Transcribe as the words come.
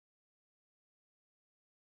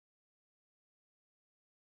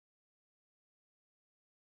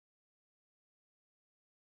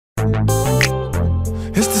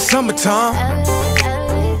summertime.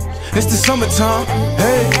 It's the summertime.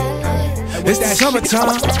 Hey. It's the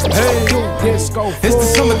summertime. Hey. It's the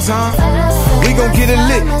summertime. We gon' get it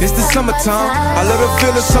lit. It's the summertime. I let her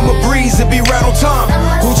feel the summer breeze and be right on time.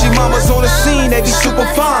 Hoochie mamas on the scene, they be super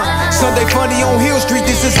fine. Sunday funny on Hill Street,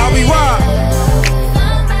 this is how we ride.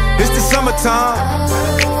 It's the summertime.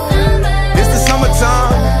 It's the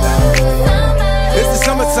summertime. It's the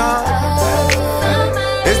summertime.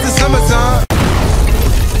 It's the summertime.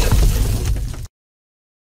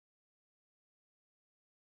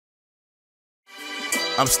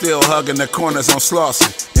 I'm still hugging the corners on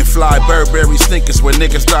Slauson and fly Burberry sneakers where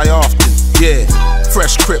niggas die often. Yeah,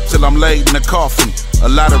 fresh crip till I'm laid in the coffin. A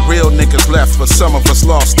lot of real niggas left, but some of us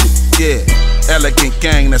lost it. Yeah, elegant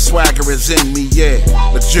gang, the swagger is in me. Yeah,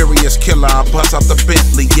 luxurious killer, I bust out the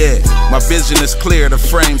Bentley. Yeah, my vision is clear, the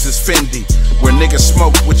frames is Fendi. Where niggas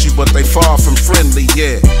smoke with you, but they far from friendly.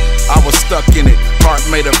 Yeah, I was stuck in it, heart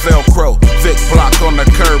made of Velcro. Vic block on the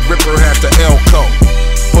curb, Ripper had the Elko.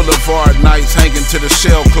 Boulevard nights hanging to the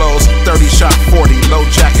shell clothes. 30 shot 40, low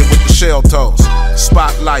jacket with the shell toes.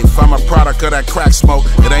 Spotlight, I'm a product of that crack smoke.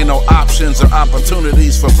 It ain't no options or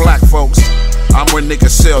opportunities for black folks. I'm where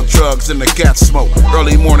niggas sell drugs in the gat smoke.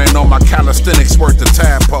 Early morning on my calisthenics worth the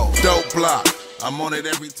tadpole. Dope block, I'm on it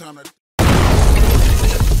every time.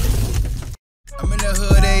 I'm in the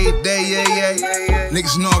hood every day, yeah, yeah.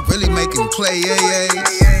 Niggas know I'm really making play, yeah,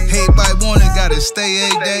 yeah. Hate by morning, gotta stay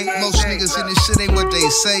every day. Most niggas in this shit ain't what they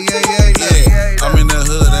say, yeah, yeah, yeah. I'm in the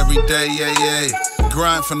hood every day, yeah, yeah.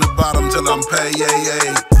 Grind from the bottom till I'm paid, yeah,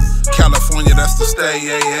 yeah. California, that's the stay,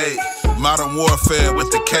 yeah, yeah. Modern warfare with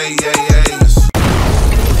the KAAs.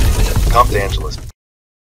 Compton Menace.